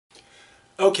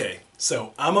Okay,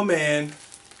 so I'm a man.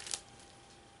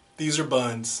 These are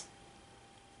buns.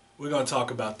 We're going to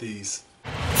talk about these.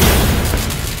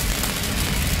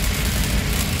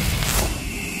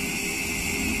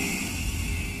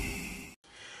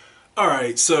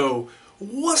 Alright, so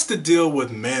what's the deal with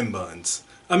man buns?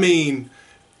 I mean,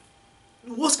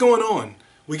 what's going on?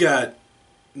 We got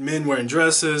men wearing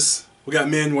dresses. We got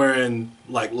men wearing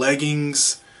like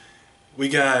leggings. We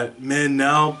got men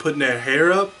now putting their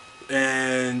hair up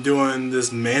and doing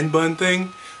this man bun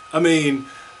thing. I mean,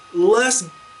 let's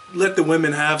let the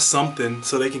women have something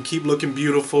so they can keep looking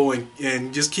beautiful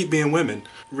and just keep being women.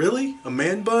 Really? A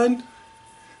man bun?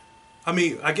 I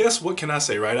mean, I guess what can I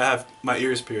say, right? I have my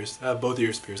ears pierced. I have both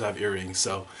ears pierced. I have earrings.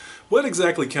 So what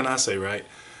exactly can I say, right?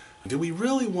 Do we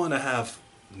really want to have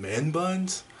man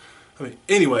buns? I mean,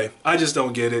 anyway, I just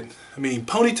don't get it. I mean,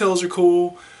 ponytails are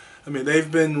cool. I mean, men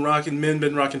been rocking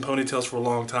ponytails for a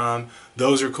long time.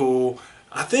 Those are cool.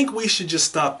 I think we should just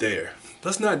stop there.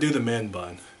 Let's not do the man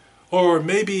bun. Or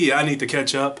maybe I need to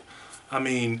catch up. I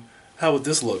mean, how would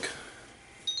this look?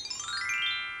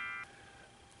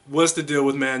 What's the deal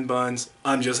with man buns?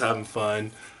 I'm just having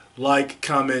fun. Like,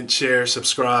 comment, share,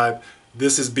 subscribe.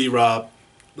 This is B-Rob.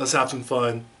 Let's have some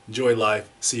fun. Enjoy life.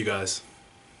 See you guys.